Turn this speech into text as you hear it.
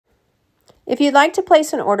If you'd like to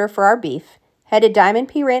place an order for our beef, head to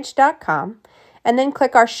diamondpranch.com and then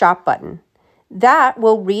click our shop button. That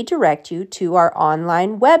will redirect you to our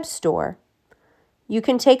online web store. You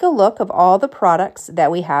can take a look of all the products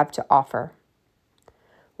that we have to offer.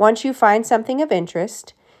 Once you find something of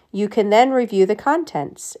interest, you can then review the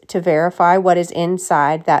contents to verify what is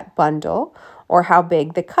inside that bundle or how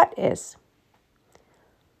big the cut is.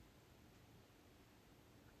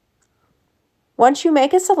 Once you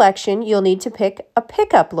make a selection, you'll need to pick a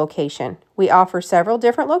pickup location. We offer several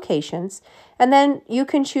different locations, and then you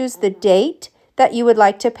can choose the date that you would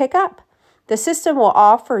like to pick up. The system will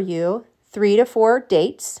offer you 3 to 4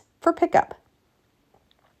 dates for pickup.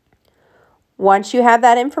 Once you have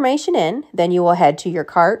that information in, then you will head to your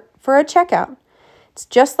cart for a checkout. It's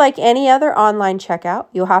just like any other online checkout.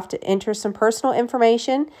 You'll have to enter some personal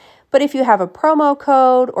information, but if you have a promo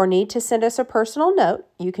code or need to send us a personal note,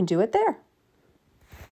 you can do it there.